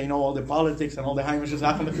Hashem, they know all the politics and all the Haimish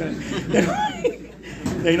Sachen.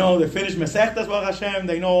 They know the Finnish Mesechtas, Baruch Hashem.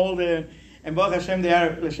 They know all the, and Baruch Hashem, they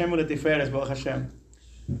are L'Shem U'Letiferes, Baruch Hashem.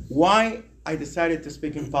 Why I decided to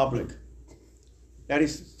speak in public? That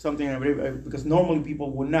is something I believe, because normally people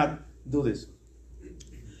would not do this.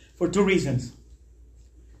 For 2 reasons.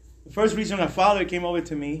 The first reason, my father came over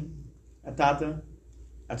to me, at Tata,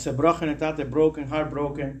 at Sebrochen, at Tata, broken,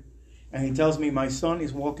 heartbroken, and he tells me, my son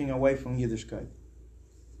is walking away from Yiddishkeit.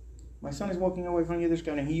 My son is walking away from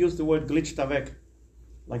Yiddishkeit, and he used the word glitch tavek,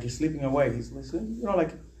 like he's sleeping away. He's listening,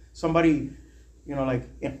 like somebody,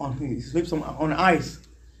 he sleeps on ice.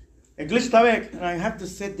 A glitch tavek, and I have to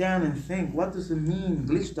sit down and think, what does it mean,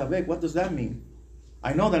 glitch tavek? What does that mean?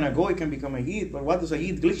 I know that a goy can become a yid, but what does a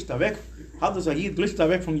yid glitch tavek? How does a yid glitch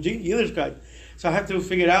tavek from Yiddishkeit? So I have to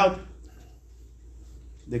figure it out.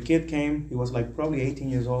 The kid came, he was like probably 18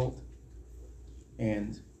 years old,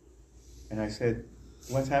 and I said,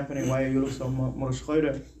 what's happening? Why are you look so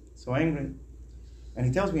moroshchoire, so angry? And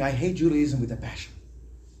he tells me, I hate Judaism with a passion.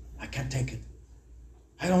 I can't take it.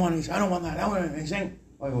 I don't want that. He's saying,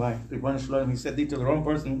 why? He said it to the wrong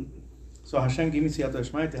person. So Hashem gave me Siyata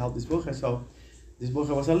Shmai to help this bucher. So this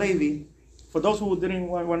bucher was a Levi. For those who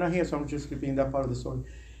were not here, so I'm just skipping that part of the story.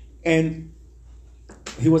 And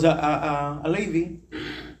he was a Levi,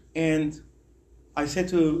 and I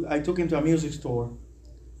took him to a music store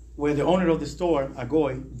where the owner of the store, a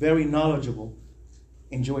goy, very knowledgeable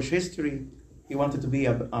in Jewish history, he wanted to be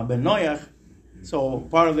a Ben Noach. So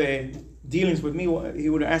part of the dealings with me, he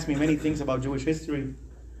would ask me many things about Jewish history.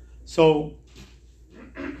 So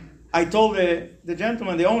I told the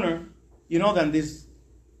gentleman, the owner, that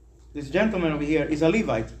this gentleman over here is a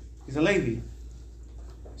Levite. He's a Levi.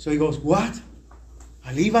 So he goes, what?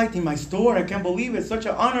 A Levite in my store? I can't believe it. Such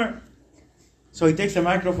an honor. So he takes a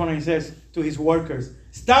microphone and he says to his workers,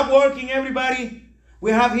 stop working, everybody.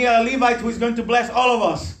 We have here a Levite who is going to bless all of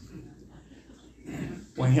us.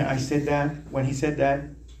 When he said that,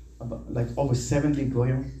 like over 70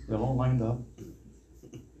 goyim, they're all lined up.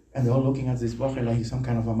 And they're all looking at this bocher like he's some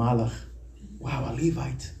kind of a malach. Wow, a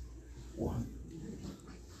Levite. Wow.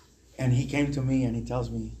 And he came to me and he tells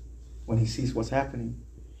me, when he sees what's happening,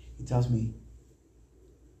 he tells me,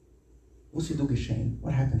 what's du geschehen?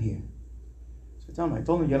 What happened here? So I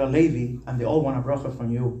told him, you're a Levi, and they all want a bracha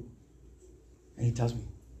from you. And he tells me,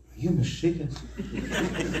 are you Meshigas?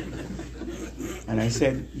 And I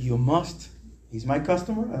said, you must. He's my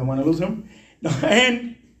customer. I don't want to lose him.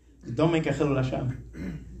 And don't make a chilul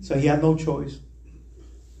Hashem. So he had no choice.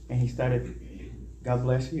 And he started, God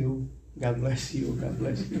bless you, God bless you, God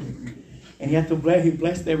bless you. And he had to bless, he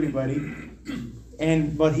blessed everybody.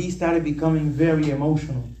 But he started becoming very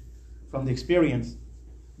emotional from the experience.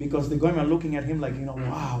 Because the goyim are looking at him like,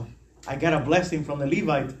 wow, I got a blessing from the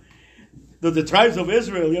Levite, the tribes of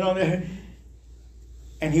Israel,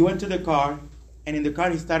 And he went to the car, and in the car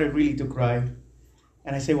he started really to cry.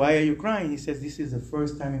 And I say, why are you crying? He says, this is the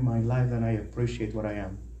first time in my life that I appreciate what I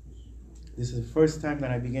am. This is the first time that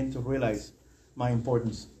I begin to realize my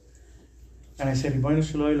importance. And I said, Ribono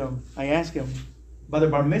Shel Olam, I asked him, but the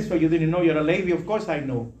bar mitzvah, you didn't know you're a Levi? Of course I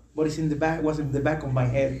know. But it was in the back of my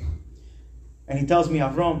head. And he tells me,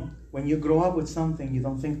 Avram, when you grow up with something, you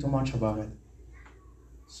don't think too much about it.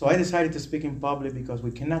 So I decided to speak in public because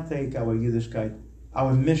we cannot take our Yiddishkeit,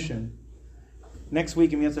 our mission. Next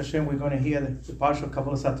week in Yetz Hashem, we're going to hear the Parsha of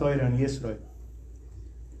Kabbalas HaTorah and Yisro.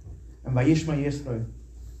 And Vayishma Yisro.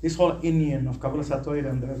 This whole Indian of Kabbalas HaTorah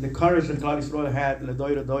and the courage that Klal Yisrael had,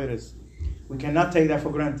 L'Doira Doires. We cannot take that for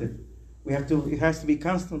granted. It has to be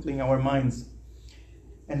constantly in our minds.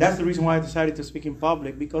 And that's the reason why I decided to speak in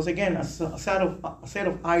public, because again, a set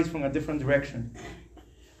of eyes from a different direction.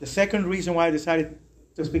 The second reason why I decided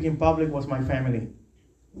to speak in public was my family.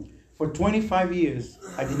 For 25 years,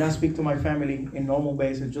 I did not speak to my family in normal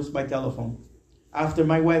basis, just by telephone. After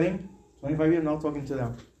my wedding, 25 years, not talking to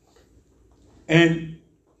them. And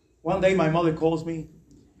one day my mother calls me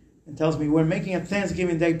and tells me, we're making a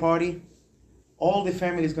Thanksgiving Day party. All the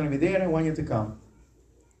family is going to be there, and I want you to come.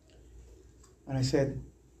 And I said,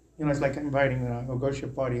 it's like inviting a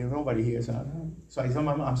Gorsha party and nobody here. So I told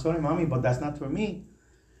Mom, I'm sorry, Mommy, but that's not for me.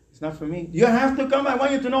 It's not for me. You have to come. I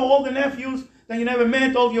want you to know all the nephews that you never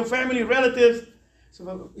met, all your family, relatives.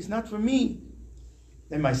 So it's not for me.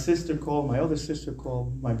 Then my sister called, my other sister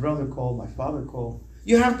called, my brother called, my father called.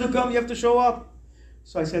 You have to come, you have to show up.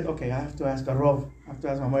 So I said, okay, I have to ask a Rav. I have to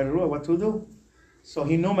ask my Moira what to do. So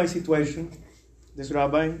he knew my situation, this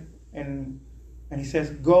rabbi, and he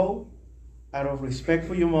says, go out of respect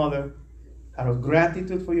for your mother, out of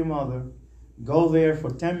gratitude for your mother, go there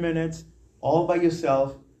for 10 minutes, all by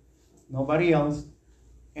yourself, nobody else,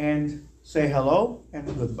 and say hello and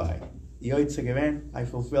goodbye. I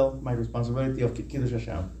fulfill my responsibility of Kiddush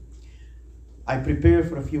Hashem. I prepared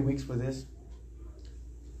for a few weeks for this.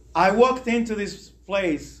 I walked into this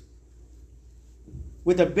place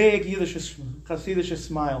with a big Yiddish Hasidic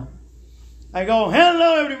smile. I go,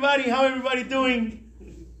 hello everybody, how everybody doing?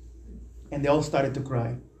 And they all started to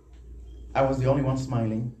cry. I was the only one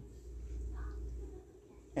smiling.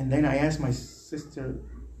 And then I asked my sister,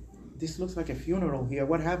 this looks like a funeral here.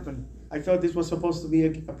 What happened? I thought this was supposed to be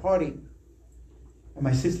a party. And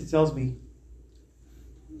my sister tells me,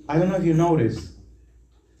 I don't know if you noticed,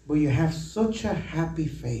 but you have such a happy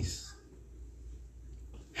face.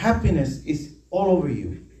 Happiness is all over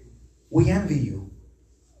you. We envy you.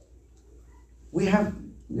 We have,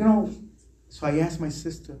 so I asked my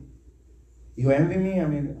sister, you envy me? I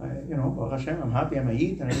mean, Baruch Hashem, I'm happy, I'm a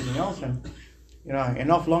Yid and everything else. And,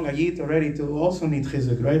 enough long a Yid already to also need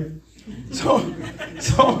chizuk, right?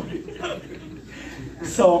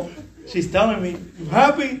 So she's telling me, I'm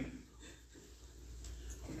happy.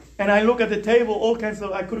 And I look at the table, all kinds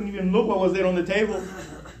of, I couldn't even look what was there on the table.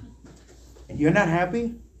 And you're not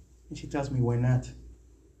happy? And she tells me, why not?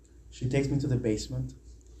 She takes me to the basement.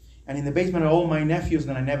 And in the basement are all my nephews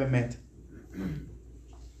that I never met.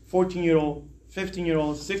 14-year-old,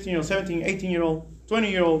 15-year-old, 16-year-old, 17, 18-year-old,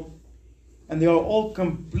 20-year-old. And they are all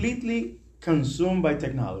completely consumed by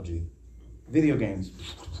technology. Video games.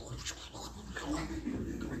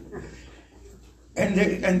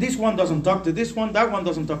 And this one doesn't talk to this one, that one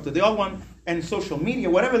doesn't talk to the other one, and social media,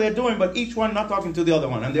 whatever they're doing, but each one not talking to the other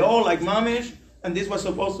one. And they're all like mamish, and this was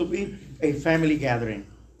supposed to be a family gathering.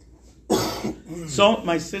 So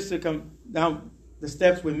my sister comes down the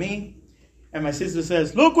steps with me, and my sister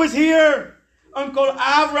says, look who's here! Uncle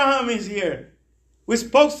Abraham is here. We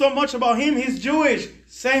spoke so much about him, he's Jewish.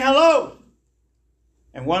 Say hello.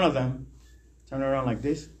 And one of them turned around like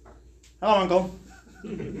this. Hello, Uncle.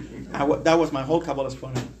 That was my whole Kabbalah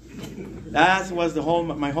Spunner. That was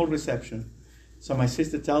my whole reception. So my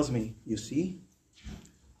sister tells me, you see,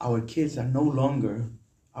 our kids are no longer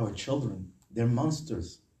our children. They're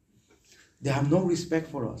monsters. They have no respect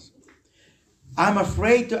for us. I'm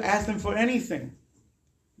afraid to ask them for anything.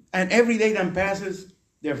 And every day that passes,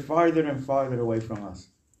 they're farther and farther away from us.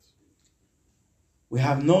 We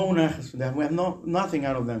have no nachas from them. We have nothing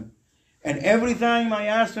out of them. And every time I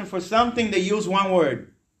ask them for something, they use one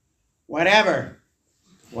word. Whatever.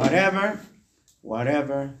 Whatever.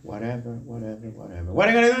 Whatever. Whatever. Whatever. Whatever. What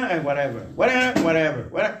are you going to do? Whatever. Whatever.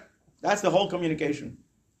 Whatever. That's the whole communication.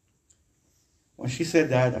 When she said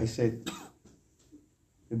that, I said,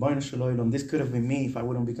 Rebbeinu Shel Olam, this could have been me if I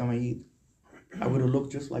wouldn't become a Yid. I would have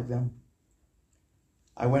looked just like them.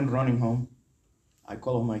 I went running home. I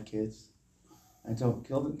called all my kids. I told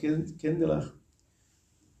Kinderlach,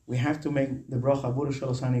 we have to make the bracha Bura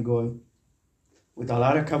Shalosani Goy with a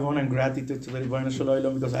lot of kavon and gratitude to the Rebbeinu Shel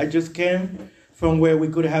Olam, because I just came from where we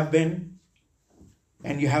could have been,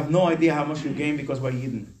 and you have no idea how much you gain because we're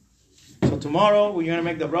Yidden. So tomorrow we're going to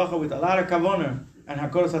make the bracha with a lot of kavon and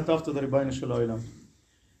hakol satov to the Rebbeinu Shel Olam.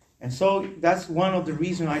 And so that's one of the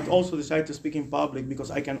reasons I also decided to speak in public,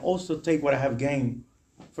 because I can also take what I have gained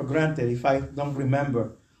for granted if I don't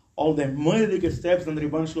remember all the moedige steps that the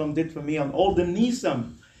Rebbeinu Shel Olam did for me, and all the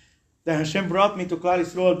nisam that Hashem brought me to Klal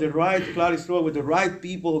Yisrael, the right Klal Yisrael, with the right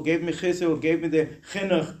people who gave me chesed, who gave me the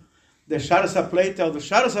chinuch, the sharas hapleita, the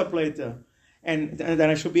sharas hapleita, and that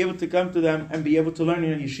I should be able to come to them and be able to learn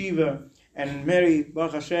in a yeshiva and marry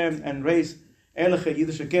Baruch Hashem and raise eliche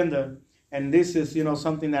Yiddish kinder. And this is,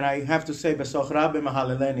 something that I have to say, Besoch Rabbi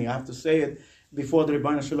Mahaleleni. I have to say it before the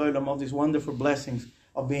Rebbeinu Shel Olam, all these wonderful blessings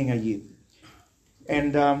of being a Yid.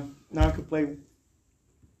 And now I could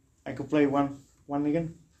play one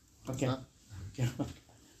again. Okay. I'm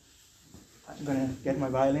gonna get my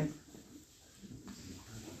violin.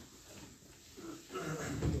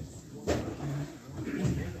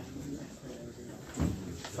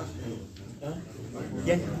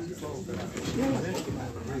 Yeah.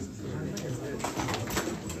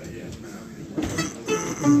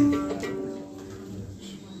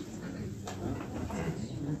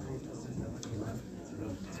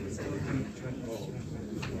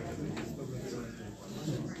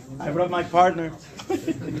 I brought my partner.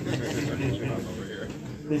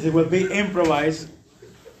 This will be improvised.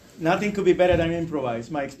 Nothing could be better than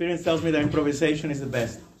improvised. My experience tells me that improvisation is the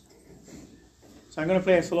best. So I'm going to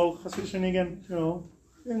play a slow Hasidic again,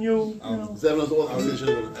 and you know.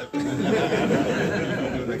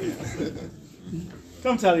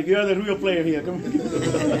 Come, Talik, you are the real player here. Come.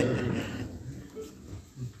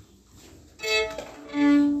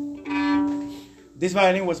 This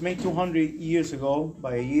violin was made 200 years ago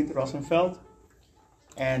by Yid Rosenfeld.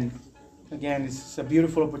 And again, it's a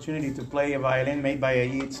beautiful opportunity to play a violin made by a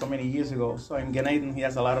Yid so many years ago. So in Gan Eden, he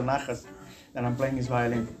has a lot of nachas that I'm playing his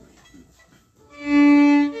violin.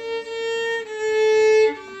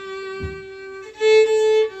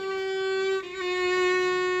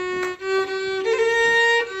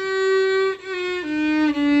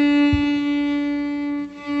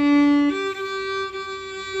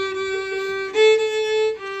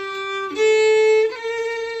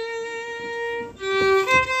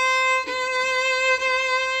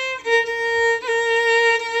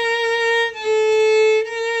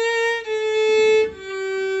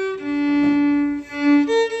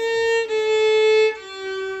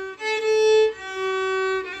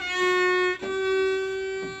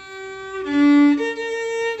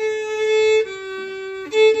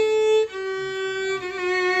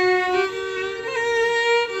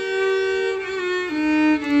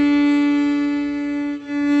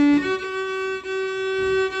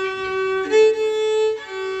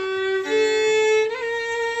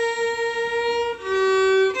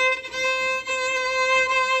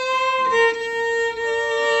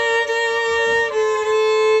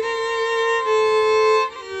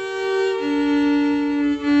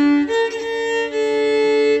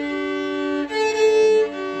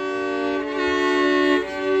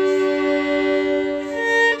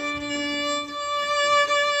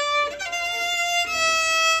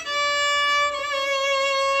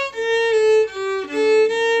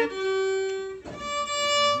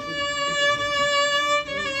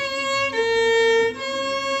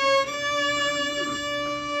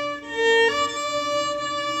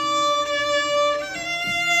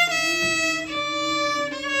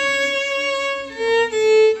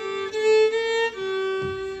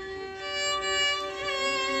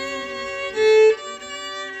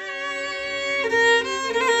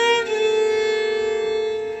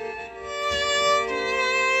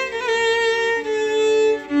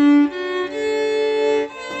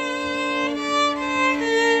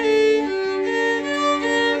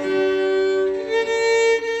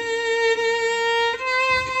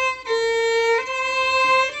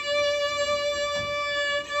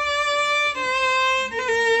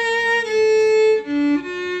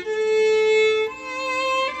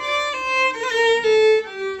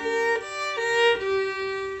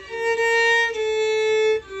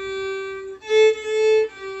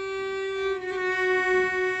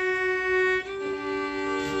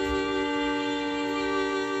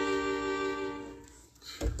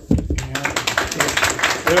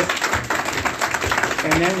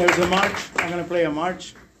 And then there's a march. I'm going to play a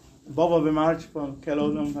march, Bobo march from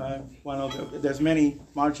Kelodum. There's many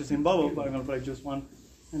marches in Bobo, but I'm going to play just one.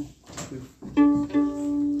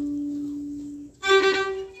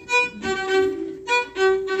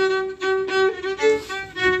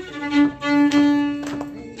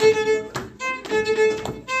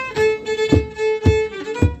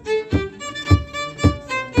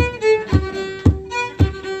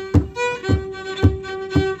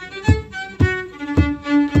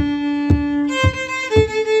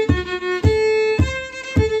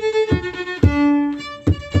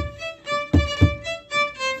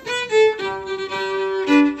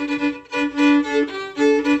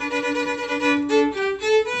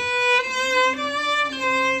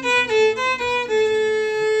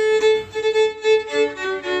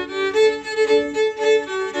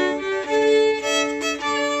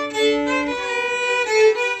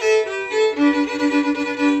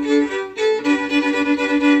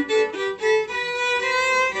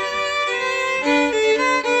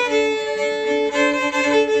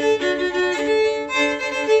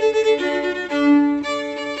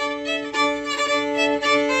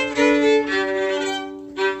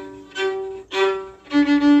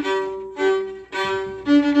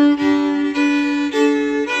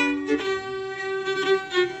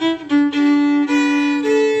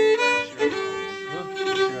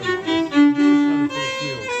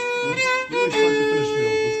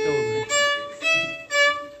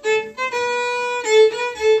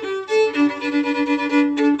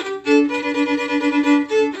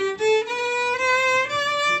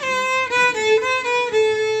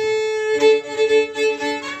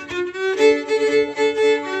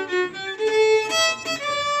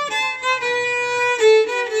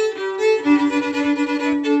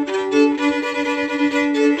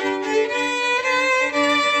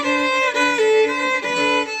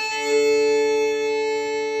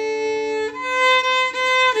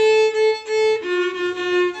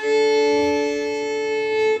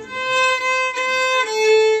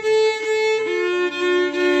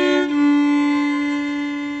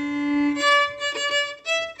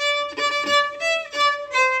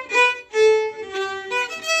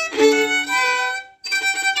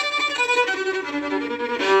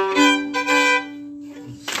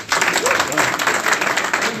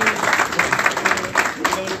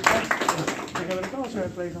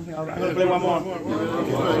 got more.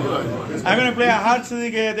 I'm going to play a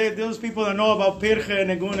Hatzadik. Those people that know about Pirche and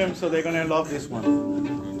Egunim, so they're going to love this one.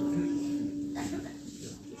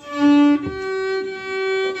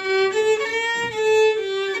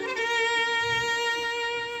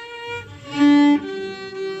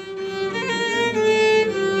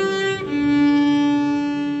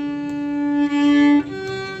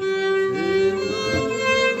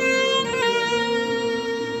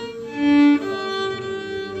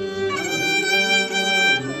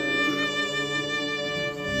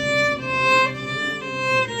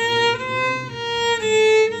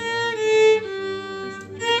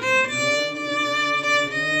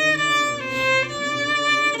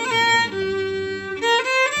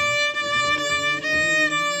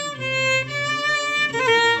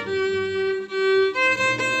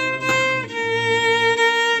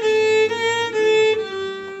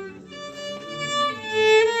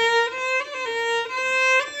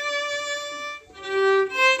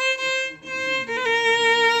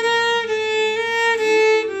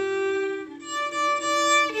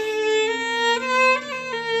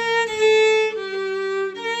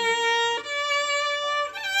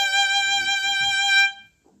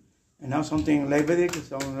 Now something Levitic,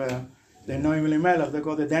 it's on the Noam Elimelech. They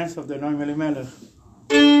call the dance of the Noam Elimelech.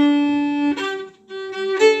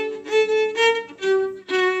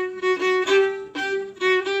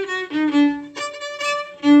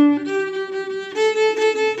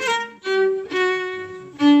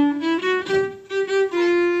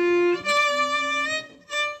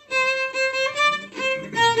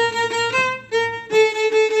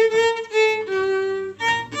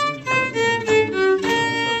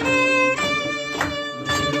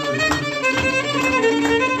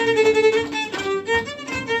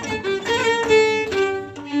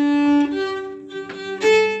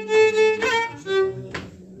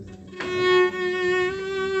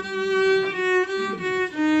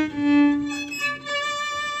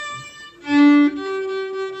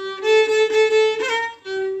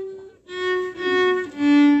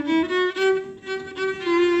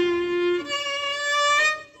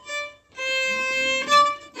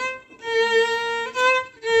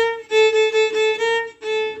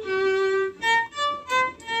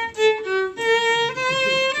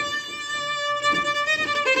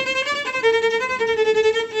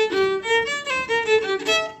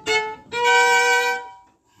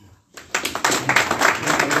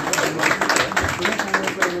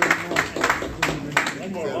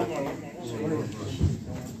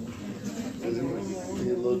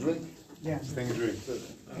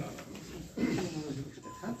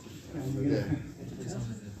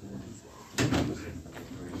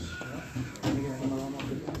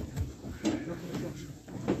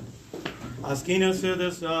 Askina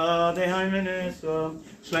Suda Sa, De Haimenes,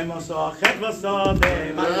 Shlema Sa, Chetva Sa,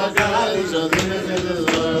 De Malgagali,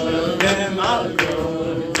 De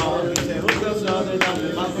Malgo, De Huda Sa, De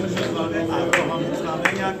Malgo, Abraham,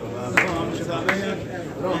 Abraham,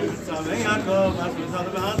 Yaakov,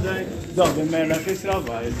 Yaakov, Melech Israel,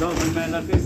 Melech